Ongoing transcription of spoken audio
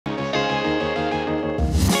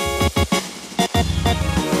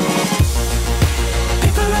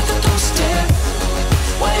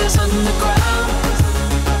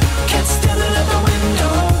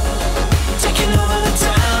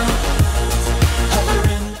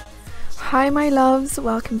Hi my loves,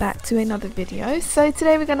 welcome back to another video. So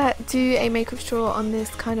today we're gonna do a makeup tutorial on this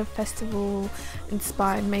kind of festival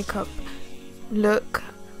inspired makeup look.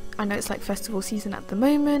 I know it's like festival season at the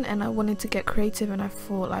moment and I wanted to get creative and I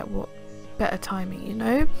thought like what better timing, you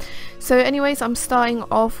know. So anyways, I'm starting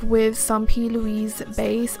off with some P. Louise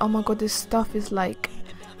base. Oh my god, this stuff is like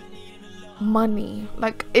money,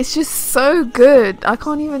 like it's just so good. I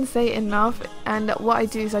can't even say enough. And what I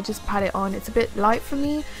do is I just pat it on. It's a bit light for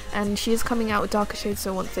me and she is coming out with darker shades,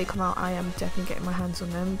 so once they come out I am definitely getting my hands on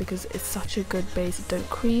them because it's such a good base. It don't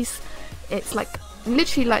crease. It's like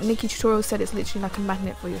literally, like Nikki Tutorial said, it's literally like a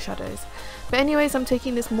magnet for your shadows. But anyways, I'm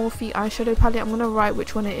taking this Morphe eyeshadow palette. I'm gonna write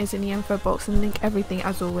which one it is in the info box and link everything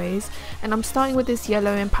as always. And I'm starting with this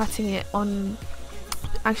yellow and patting it on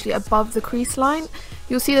actually above the crease line.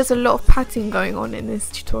 You'll see there's a lot of patting going on in this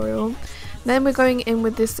tutorial. Then we're going in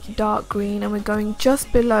with this dark green and we're going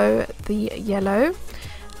just below the yellow,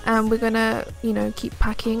 and we're gonna, you know, keep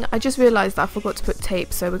packing. I just realized that I forgot to put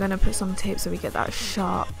tape, so we're gonna put some tape so we get that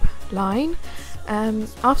sharp line.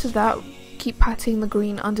 After that, keep patting the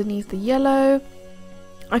green underneath the yellow.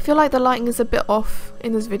 I feel like the lighting is a bit off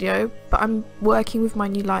in this video, but I'm working with my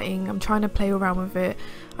new lighting. I'm trying to play around with it.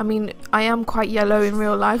 I mean, I am quite yellow in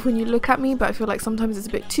real life when you look at me, but I feel like sometimes it's a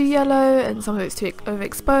bit too yellow and sometimes it's too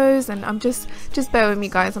overexposed, and I'm just bear with me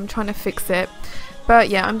guys, I'm trying to fix it. But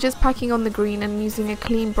yeah, I'm just packing on the green and using a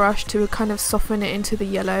clean brush to kind of soften it into the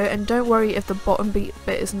yellow. And don't worry if the bottom bit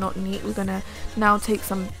is not neat. We're gonna now take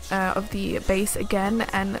some of the base again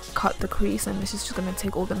and cut the crease, and this is just gonna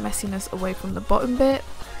take all the messiness away from the bottom bit.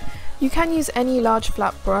 You can use any large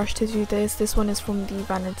flat brush to do this. This one is from the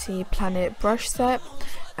Vanity Planet brush set,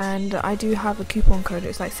 and I do have a coupon code.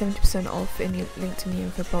 It's like 70% off in the link in the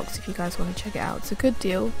info box if you guys want to check it out. It's a good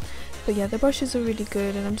deal. But yeah, the brushes are really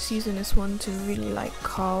good and I'm just using this one to really like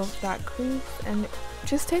carve that crease. And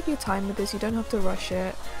just take your time with this, you don't have to rush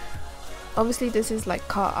it. Obviously this is like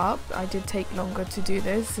cut up, I did take longer to do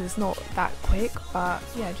this, it's not that quick, but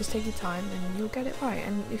yeah, just take your time and you'll get it right.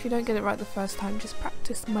 And if you don't get it right the first time, just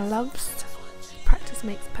practice my loves. Practice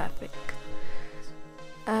makes perfect.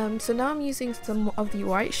 So now I'm using some of the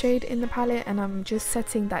white shade in the palette and I'm just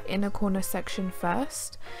setting that inner corner section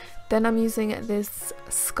first. Then I'm using this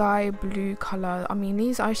sky blue colour. I mean,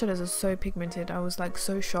 these eyeshadows are so pigmented. I was like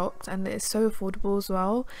so shocked, and it's so affordable as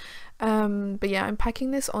well. But yeah, I'm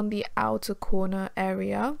packing this on the outer corner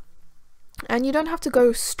area. And you don't have to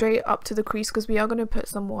go straight up to the crease because we are going to put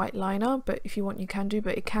some white liner, but if you want you can do,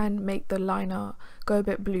 but it can make the liner go a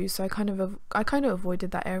bit blue, so I kind of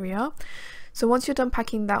avoided that area. So once you're done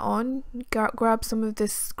packing that on, grab some of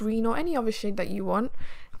this green or any other shade that you want.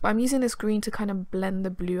 But I'm using this green to kind of blend the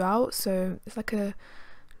blue out, so it's like a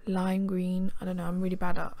lime green. I don't know, I'm really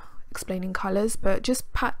bad at explaining colours, but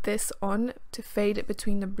just pat this on to fade it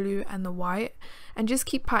between the blue and the white, and just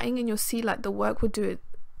keep patting and you'll see like the work will do it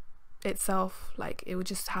itself, like it will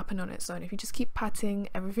just happen on its own. If you just keep patting,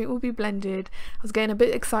 everything will be blended. I was getting a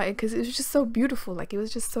bit excited because it was just so beautiful, like it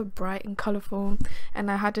was just so bright and colourful, and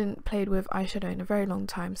I hadn't played with eyeshadow in a very long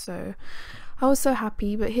time, so I was so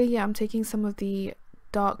happy. But here, yeah, I'm taking some of the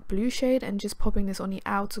dark blue shade and just popping this on the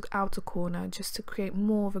outer corner just to create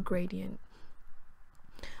more of a gradient.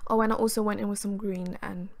 Oh, and I also went in with some green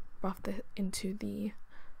and buffed it into the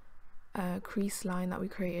crease line that we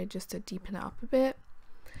created just to deepen it up a bit.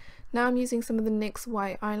 Now I'm using some of the NYX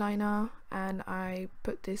white eyeliner and I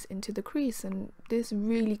put this into the crease, and this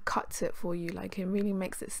really cuts it for you, like it really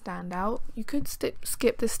makes it stand out. You could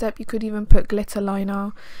skip this step, you could even put glitter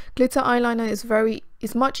liner. Glitter eyeliner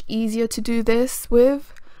is much easier to do this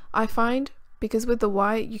with, I find, because with the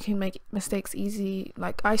white you can make mistakes easy.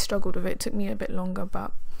 Like I struggled with it, took me a bit longer,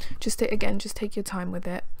 but just take your time with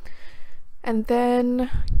it. And then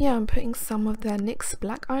yeah, I'm putting some of the NYX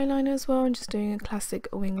black eyeliner as well and just doing a classic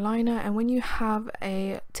wing liner. And when you have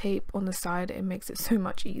a tape on the side, it makes it so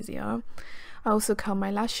much easier. I also curl my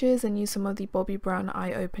lashes and use some of the BOBBI brown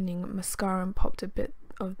eye opening mascara and popped a bit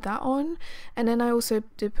of that on. And then I also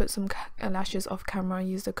did put some lashes off camera. I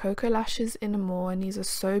used the Cocoa lashes in more, and these are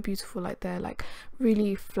so beautiful, like they're like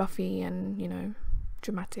really fluffy and, you know,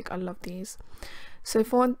 dramatic. I love these. So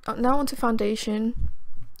now onto foundation.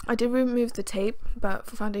 I did remove the tape, but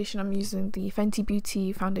for foundation I'm using the Fenty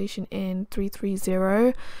Beauty foundation in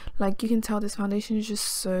 330. Like you can tell this foundation is just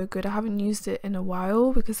so good. I haven't used it in a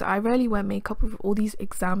while because I rarely wear makeup with all these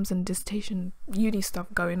exams and dissertation uni stuff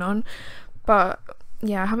going on, but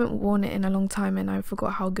yeah, I haven't worn it in a long time and I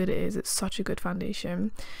forgot how good it is. It's such a good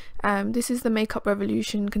foundation. This is the Makeup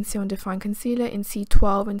Revolution Conceal and Define Concealer in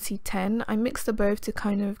C12 and C10. I mixed the both to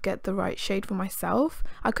kind of get the right shade for myself.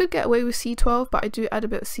 I could get away with C12, but I do add a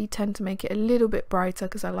bit of C10 to make it a little bit brighter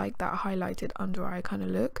because I like that highlighted under eye kind of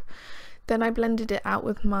look. Then I blended it out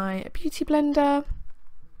with my beauty blender.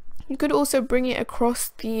 You could also bring it across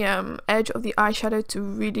the edge of the eyeshadow to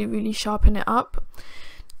really sharpen it up.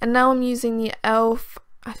 And now I'm using the ELF,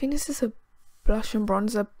 I think this is a blush and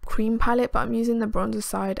bronzer cream palette, but I'm using the bronzer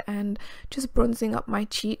side and just bronzing up my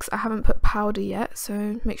cheeks. I haven't put powder yet,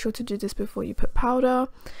 so make sure to do this before you put powder.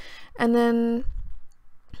 And then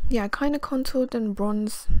yeah, I kind of contoured and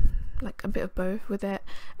bronzed, like a bit of both with it.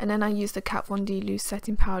 And then I used the Kat Von D loose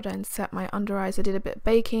setting powder and set my under eyes. I did a bit of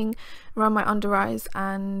baking around my under eyes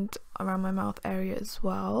and around my mouth area as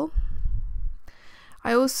well.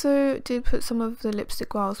 I also did put some of the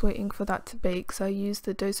lipstick while I was waiting for that to bake, so I used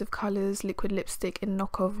the Dose of Colours liquid lipstick in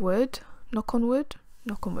Knock on Wood.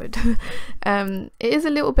 It is a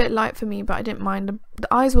little bit light for me, but I didn't mind.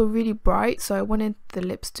 The eyes were really bright, so I wanted the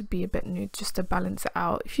lips to be a bit nude just to balance it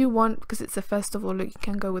out. If you want, because it's a festival look, you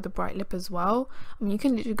can go with a bright lip as well. I mean, you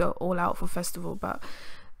can literally go all out for festival, but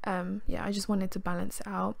yeah, I just wanted to balance it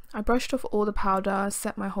out. I brushed off all the powder,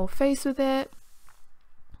 set my whole face with it.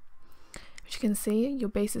 As you can see, your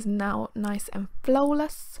base is now nice and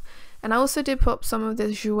flawless. And I also did put some of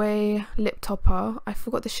this Jouer lip topper. I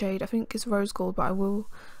forgot the shade, I think it's rose gold, but I will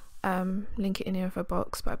link it in the info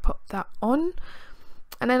box. But I popped that on,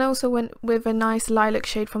 and then I also went with a nice lilac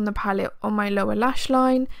shade from the palette on my lower lash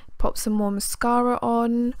line, popped some more mascara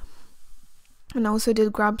on, and I also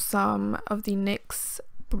did grab some of the NYX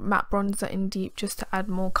matte bronzer in Deep just to add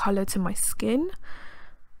more colour to my skin.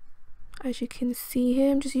 As you can see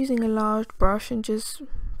here, I'm just using a large brush and just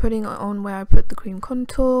putting it on where I put the cream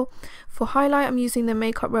contour. For highlight, I'm using the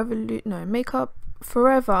Makeup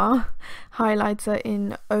Forever highlighter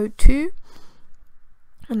in 02,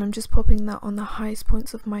 and I'm just popping that on the highest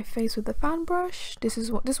points of my face with the fan brush. This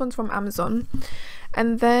one's from Amazon.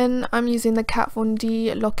 And then I'm using the Kat Von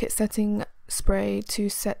D Lock-It setting spray to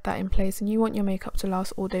set that in place. And you want your makeup to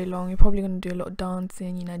last all day long. You're probably going to do a lot of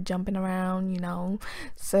dancing, you know, jumping around, you know,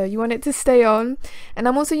 so you want it to stay on. And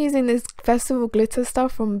I'm also using this festival glitter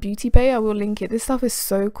stuff from Beauty Bay. I will link it. This stuff is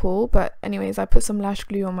so cool. But anyways, I put some lash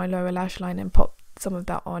glue on my lower lash line and popped some of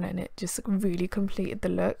that on, and it just really completed the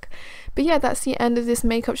look. But yeah, that's the end of this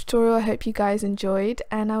makeup tutorial. I hope you guys enjoyed,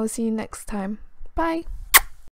 and I will see you next time. Bye.